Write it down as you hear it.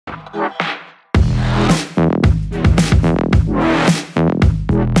Hello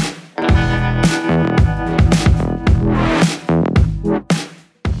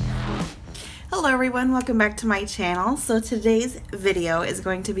everyone, welcome back to my channel. So today's video is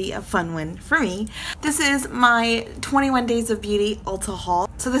going to be a fun one for me. This is my 21 Days of Beauty Ulta haul.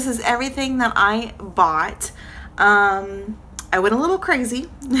 So this is everything that I bought. I went a little crazy,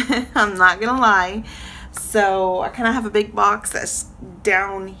 I'm not gonna lie. So I kind of have a big box that's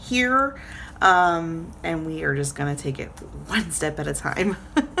down here, and we are just gonna take it one step at a time.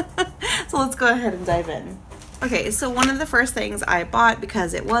 So let's go ahead and dive in. Okay, so one of the first things I bought,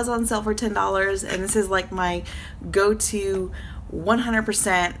 because it was on sale for $10, and this is like my go-to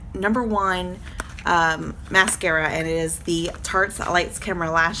 100% #1 mascara, and it is the Tarte's Lights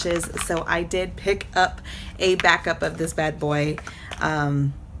Camera Lashes. So I did pick up a backup of this bad boy.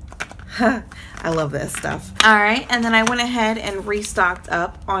 I love this stuff. Alright, and then I went ahead and restocked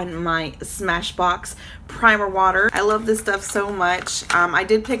up on my Smashbox primer water. I love this stuff so much. I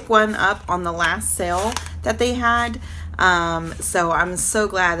did pick one up on the last sale that they had, so I'm so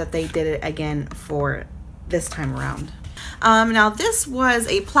glad that they did it again for this time around. Now this was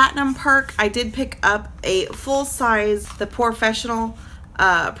a platinum perk. I did pick up a full size, the Professional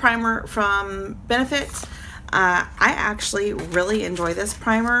primer from Benefit. I actually really enjoy this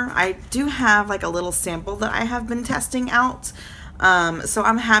primer. I do have like a little sample that I have been testing out, so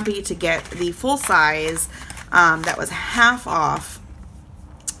I'm happy to get the full size that was half off,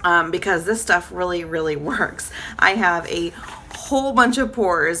 because this stuff really works. I have a whole bunch of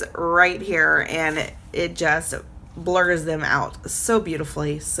pores right here, and it just blurs them out so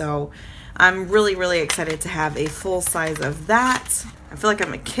beautifully. So I'm really excited to have a full size of that. I feel like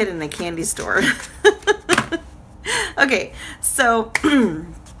I'm a kid in a candy store. Okay, so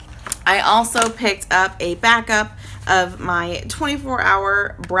I also picked up a backup of my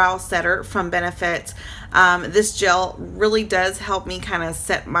 24-hour brow setter from Benefit. This gel really does help me kind of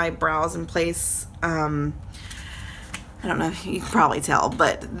set my brows in place. I don't know if you can probably tell,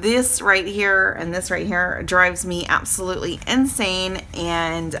 but this right here and this right here drives me absolutely insane,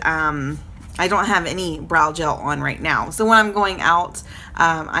 and I don't have any brow gel on right now. So when I'm going out,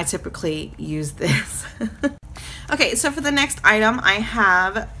 I typically use this. Okay, so for the next item, I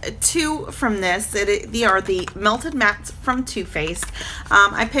have two from this. They are the Melted Mattes from Too Faced.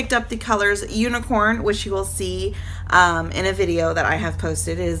 I picked up the colors Unicorn, which you will see in a video that I have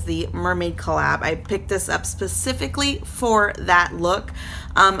posted. It is the Mermaid collab. I picked this up specifically for that look,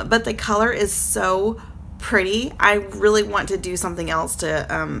 but the color is so pretty. I really want to do something else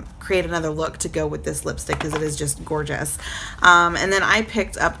to create another look to go with this lipstick, because it is just gorgeous. And then I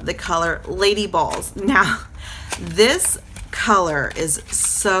picked up the color Lady Balls. Now, this color is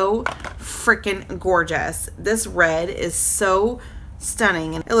so freaking gorgeous. This red is so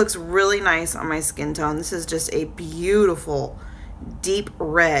stunning, and it looks really nice on my skin tone. This is just a beautiful deep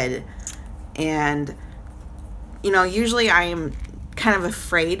red, and you know, usually I am kind of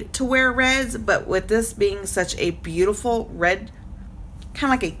afraid to wear reds, but with this being such a beautiful red,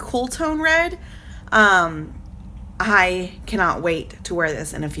 kind of like a cool tone red, I cannot wait to wear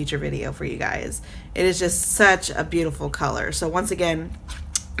this in a future video for you guys. It is just such a beautiful color. So once again,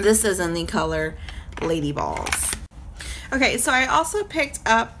 this is in the color Lady Balls. Okay, so I also picked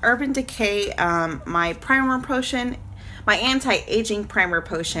up Urban Decay, my primer potion, my anti-aging primer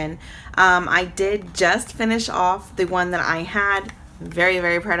potion. I did just finish off the one that I had.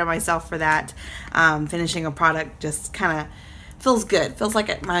 Very proud of myself for that. Finishing a product just kind of feels good. Feels like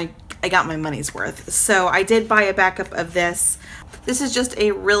I got my money's worth. So I did buy a backup of this. This is just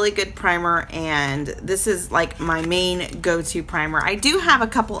a really good primer, and this is like my main go-to primer. I do have a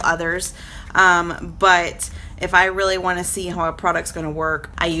couple others, but if I really want to see how a product's going to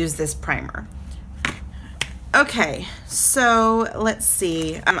work, I use this primer. Okay, so let's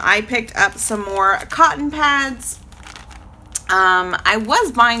see. I picked up some more cotton pads. I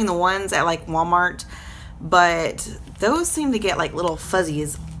was buying the ones at like Walmart, but those seem to get like little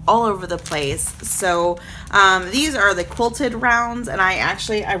fuzzies all over the place. So these are the quilted rounds, and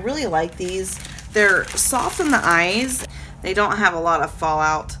I really like these. They're soft on the eyes. They don't have a lot of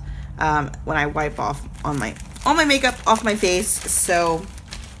fallout when I wipe off all my makeup off my face. So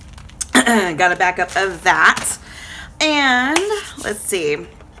got a backup of that. And let's see.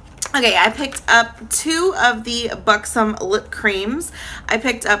 Okay, I picked up two of the Buxom lip creams. I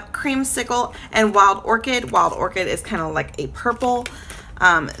picked up Creamsicle and Wild Orchid. Wild Orchid is kind of like a purple.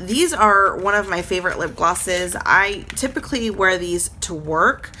 These are one of my favorite lip glosses. I typically wear these to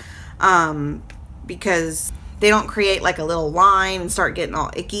work because they don't create like a little line and start getting all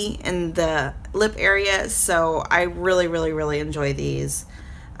icky in the lip area. So I really enjoy these.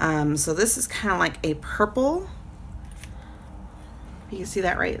 So this is kind of like a purple. You can see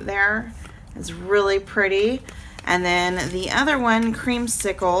that right there. It's really pretty. And then the other one,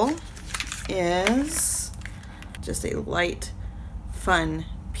 Creamsicle, is just a light, fun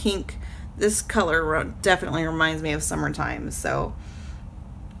pink. This color definitely reminds me of summertime, so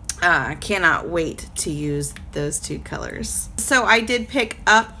I cannot wait to use those two colors. So I did pick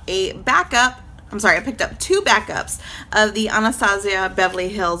up a backup. I'm sorry, I picked up two backups of the Anastasia Beverly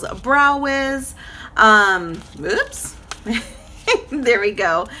Hills Brow Wiz. Oops. There we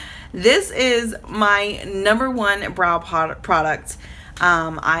go. This is my #1 brow product.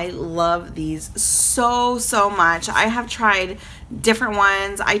 I love these so much. I have tried different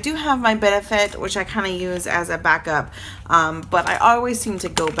ones. I do have my Benefit, which I kind of use as a backup, but I always seem to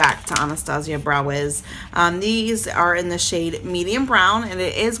go back to Anastasia Brow Wiz. These are in the shade medium brown, and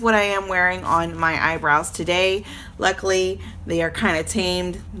it is what I am wearing on my eyebrows today. Luckily, they are kind of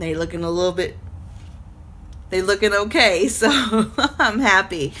tamed. They're looking okay, so I'm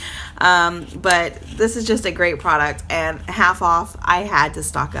happy. But this is just a great product, and half off, I had to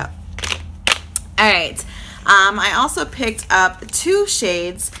stock up. All right, I also picked up 2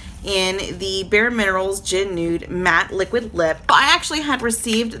 shades in the Bare Minerals Gin Nude Matte Liquid Lip. I actually had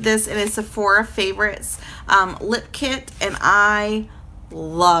received this in a Sephora Favorites lip kit, and I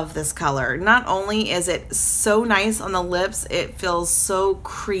love this color. Not only is it so nice on the lips, it feels so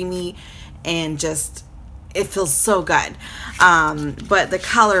creamy and just, it feels so good. But the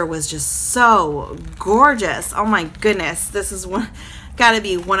color was just so gorgeous. Oh my goodness, this is gotta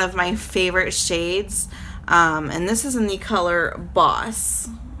be one of my favorite shades. And this is in the color Boss.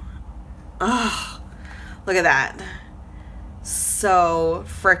 Oh, look at that. So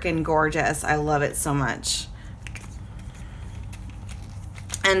freaking gorgeous. I love it so much.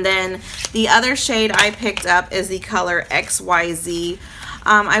 And then the other shade I picked up is the color XYZ.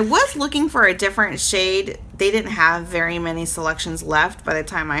 I was looking for a different shade. They didn't have very many selections left by the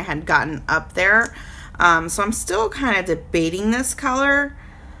time I had gotten up there. So I'm still kind of debating this color.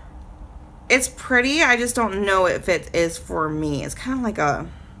 It's pretty. I just don't know if it is for me. It's kind of like a,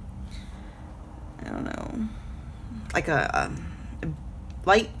 I don't know, like a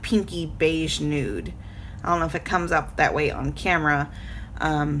light pinky beige nude. I don't know if it comes up that way on camera.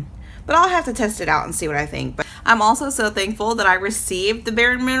 But I'll have to test it out and see what I think. But I'm also so thankful that I received the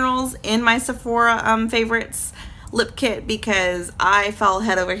Bare Minerals in my Sephora Favorites lip kit, because I fell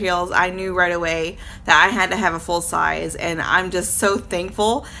head over heels. I knew right away that I had to have a full size, and I'm just so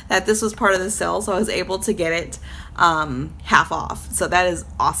thankful that this was part of the sale, so I was able to get it half off. So that is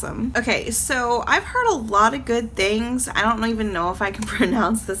awesome. Okay, so I've heard a lot of good things. I don't even know if I can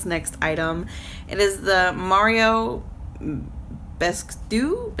pronounce this next item. It is the Mario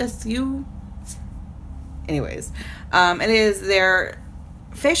Bescu. Anyways, it is their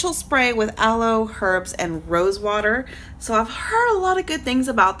facial spray with aloe, herbs, and rose water. So I've heard a lot of good things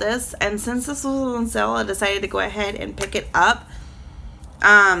about this, and since this was on sale, I decided to go ahead and pick it up.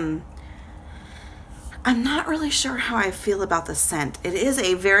 I'm not really sure how I feel about the scent. It is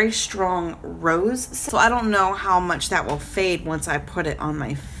a very strong rose scent, so I don't know how much that will fade once I put it on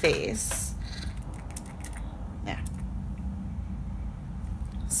my face. Yeah.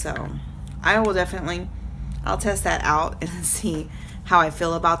 So I will definitely, I'll test that out and see how I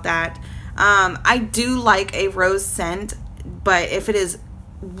feel about that. I do like a rose scent, but if it is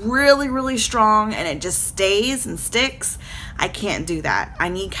really strong and it just stays and sticks, I can't do that. I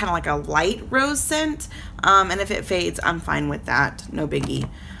need kind of like a light rose scent, and if it fades, I'm fine with that. No biggie.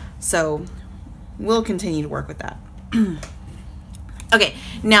 So we'll continue to work with that. Okay,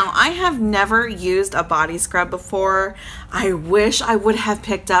 now I have never used a body scrub before. I wish I would have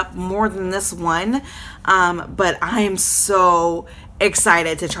picked up more than this one, but I am so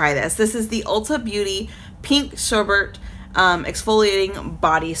excited to try this. This is the Ulta Beauty Pink Sherbet Exfoliating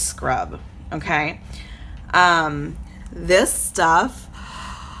Body Scrub, okay? This stuff,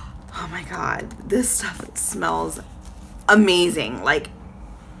 oh my God, this stuff smells amazing. Like,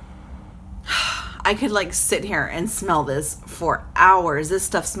 I could like sit here and smell this for hours. This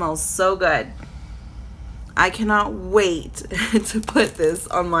stuff smells so good. I cannot wait to put this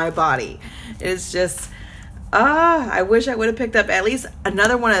on my body. It's just, I wish I would have picked up at least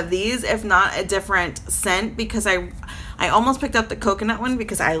another one of these, if not a different scent, because I almost picked up the coconut one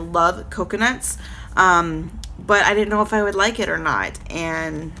because I love coconuts, but I didn't know if I would like it or not,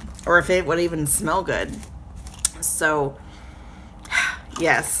 or if it would even smell good. So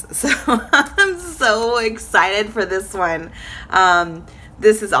yes, so I'm so excited for this one.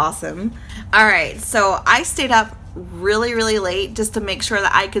 This is awesome. All right, so I stayed up really late just to make sure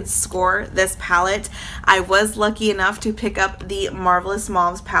that I could score this palette. I was lucky enough to pick up the Marvelous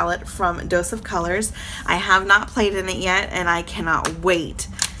Mauves palette from Dose of Colors. I have not played in it yet, and I cannot wait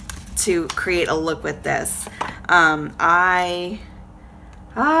to create a look with this. I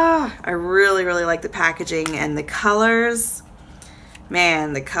really like the packaging and the colors.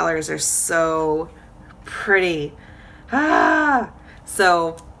 Man, the colors are so pretty.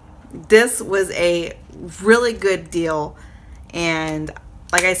 So this was a really good deal, and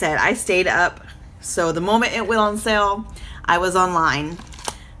like I said, I stayed up, so the moment it went on sale, I was online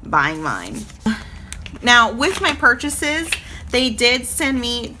buying mine. Now with my purchases, they did send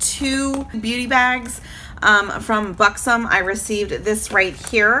me 2 beauty bags from Buxom. I received this right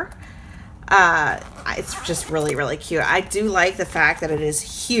here. It's just really cute. I do like the fact that it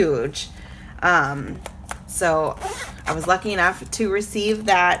is huge. So I was lucky enough to receive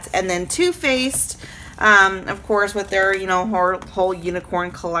that. And then Too Faced, of course, with their, you know, whole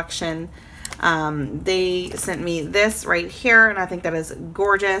unicorn collection, they sent me this right here, and I think that is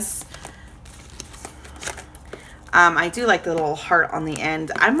gorgeous. I do like the little heart on the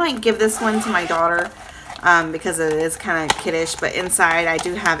end. I might give this one to my daughter because it is kind of kiddish, but inside I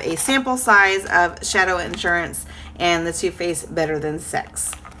do have a sample size of Shadow Insurance and the Too Faced Better Than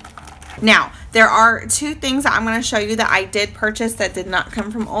Sex. Now, there are 2 things that I'm going to show you that I did purchase that did not come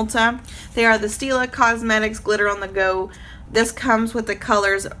from Ulta. They are the Stila Cosmetics Glitter on the Go. This comes with the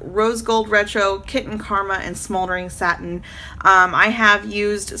colors Rose Gold Retro, Kitten Karma, and Smoldering Satin. I have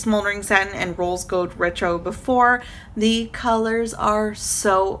used Smoldering Satin and Rose Gold Retro before. The colors are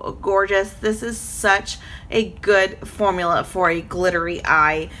so gorgeous. This is such a good formula for a glittery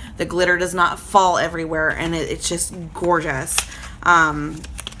eye. The glitter does not fall everywhere, and it's just gorgeous.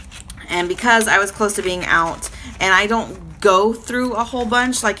 And because I was close to being out, and I don't go through a whole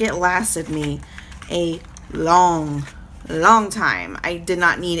bunch, like, it lasted me a long time. I did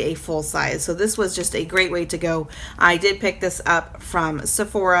not need a full size, so this was just a great way to go. I did pick this up from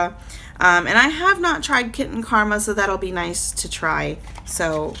Sephora, and I have not tried Kitten Karma, so that'll be nice to try.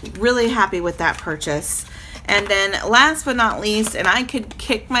 So really happy with that purchase. And then last but not least, and I could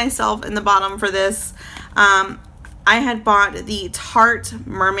kick myself in the bottom for this, I had bought the Tarte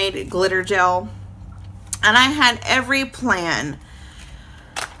Mermaid Glitter Gel, and I had every plan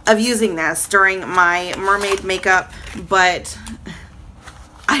of using this during my mermaid makeup, but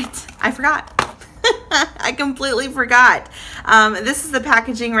I forgot. I completely forgot. This is the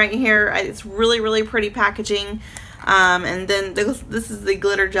packaging right here. It's really pretty packaging, and then this is the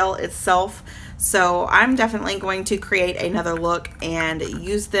glitter gel itself. So I'm definitely going to create another look and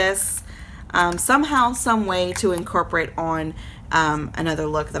use this somehow, some way to incorporate on another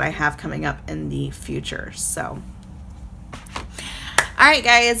look that I have coming up in the future. So alright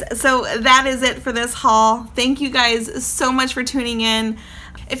guys, so that is it for this haul. Thank you guys so much for tuning in.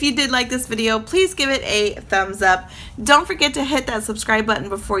 If you did like this video, please give it a thumbs up. Don't forget to hit that subscribe button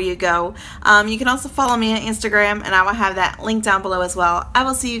before you go. You can also follow me on Instagram, and I will have that link down below as well. I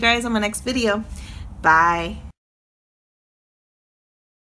will see you guys on my next video. Bye.